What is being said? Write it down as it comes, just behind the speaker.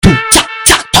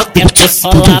tempo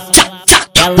solar,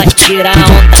 elas tira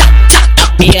onda. Na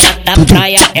beira da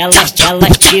praia, elas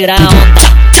tira onda.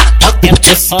 Ao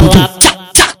tempo solar,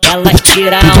 elas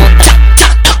tira onda.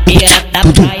 Na beira da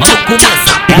praia, vamos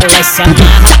começar. Elas se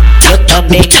amarram, eu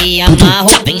também me amarro.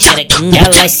 Vem xerequinha,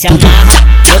 elas se amarram,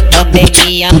 eu também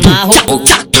me amarro.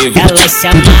 Elas se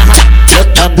amarram, eu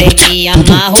também me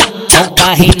amarro. Com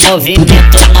carro em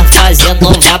movimento, nós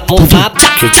fazendo vapo-vapo.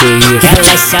 Que é isso?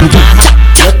 Elas se amarram,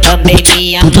 eu também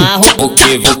me amarro.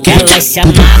 Elas se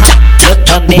amarram, eu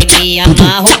também me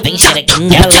amarro. Vem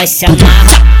xerequinha, elas se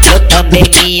amarram, eu também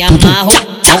me amarro.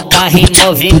 Com carro em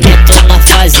movimento, nós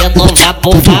fazendo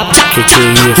vapo-vapo. Que é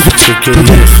isso? Que é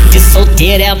isso? De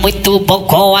solteiro é muito bom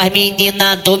com as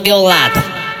meninas do meu lado.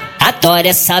 Adoro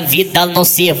essa vida, não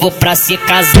sirvo pra se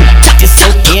casar. De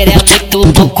solteiro é muito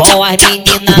bom com as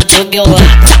meninas do meu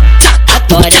lado.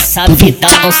 Adoro essa vida,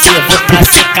 não sirvo pra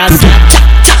se casar.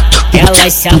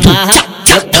 Elas se amarram,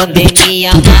 eu também me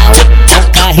amarro. Com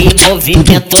carro em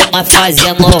movimento, mas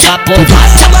fazendo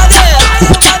vapo-vapo.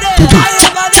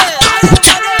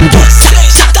 Você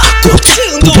está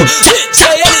curtindo DJ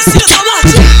LC do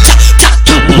Martins.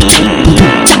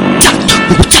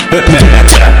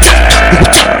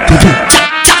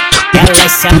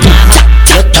 Elas se amarram,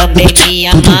 eu também me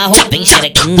amarro. Vem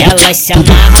xerequinha, elas se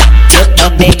amarram, eu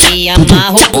também me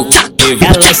amarro.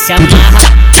 Elas se amarram,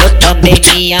 eu também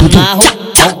me amarro.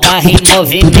 Com carro em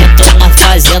movimento, nós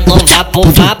fazendo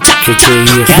vapo-vapo. Que é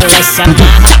isso? Elas se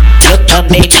amarram, eu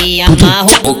também me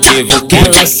amarro.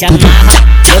 Elas se amarram,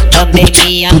 eu também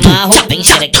me amarro. Vem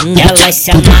xerequinha, elas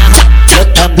se amarram, eu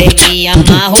também me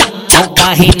amarro. Com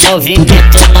carro em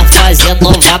movimento, nós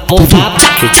fazendo vapo-vapo.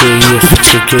 Que é isso?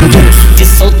 Que é isso? De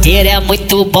solteiro é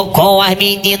muito bom com as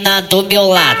meninas do meu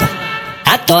lado.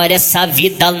 Adoro essa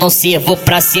vida, não sirvo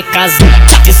pra se casar.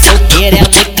 De solteiro é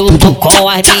muito bom com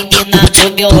as meninas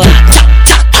do meu lado.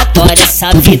 Adoro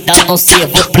essa vida, não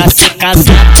sirvo pra se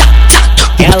casar.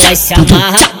 Elas se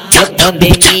amarram, eu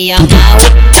também me amarro.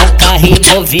 Com carro em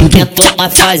movimento,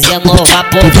 mas fazendo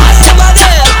vapo-vapo.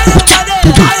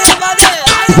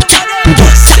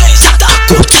 Você está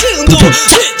curtindo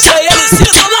DJ LC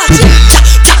do Martins.